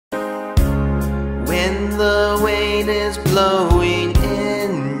the wind is blowing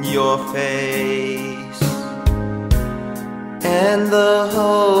in your face, and the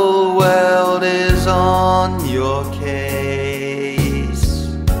whole world is on your case,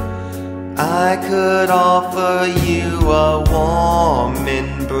 I could offer you a warm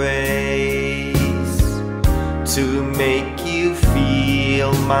embrace to make you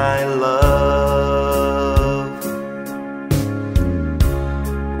feel my love.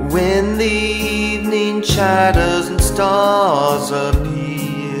 When the evening shadows and stars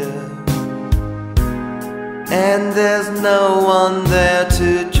appear, and there's no one there to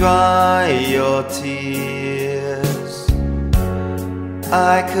dry your tears,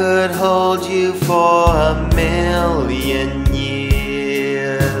 I could hold you for 1,000,000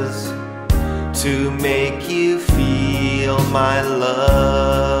 years to make you feel my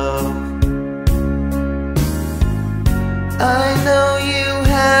love. I know you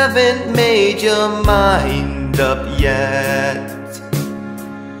haven't made your mind up yet,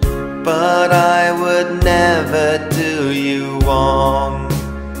 but I would never do you wrong.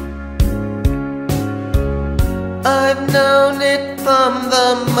 I've known it from the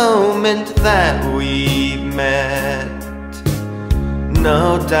moment that we met. No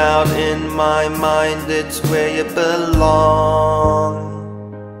doubt in my mind it's where you belong.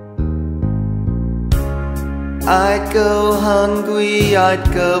 I'd go hungry, I'd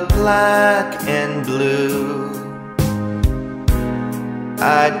go black and blue,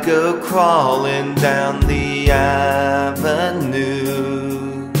 I'd go crawling down the avenue.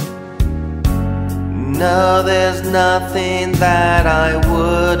 No, there's nothing that I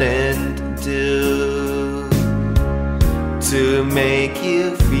wouldn't do to make you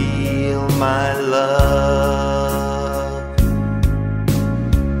feel my love.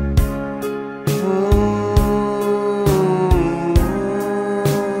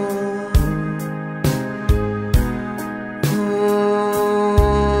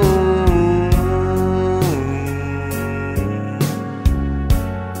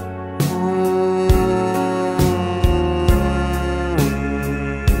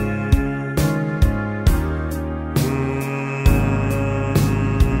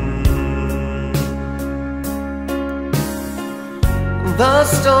 The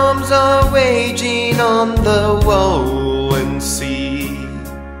storms are raging on the rolling sea,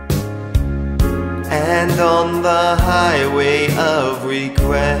 and on the highway of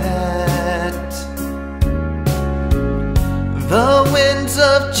regret, the winds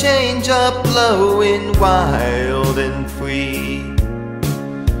of change are blowing wild and free.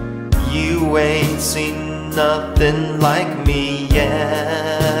 You ain't seen nothing like me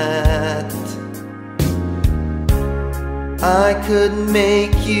yet. I could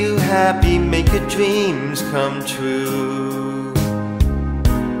make you happy, make your dreams come true.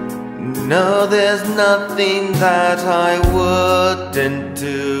 No, there's nothing that I wouldn't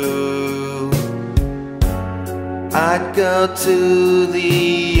do. I'd go to the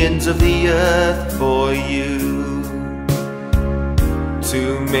ends of the earth for you to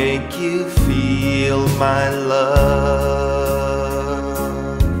make you feel my love.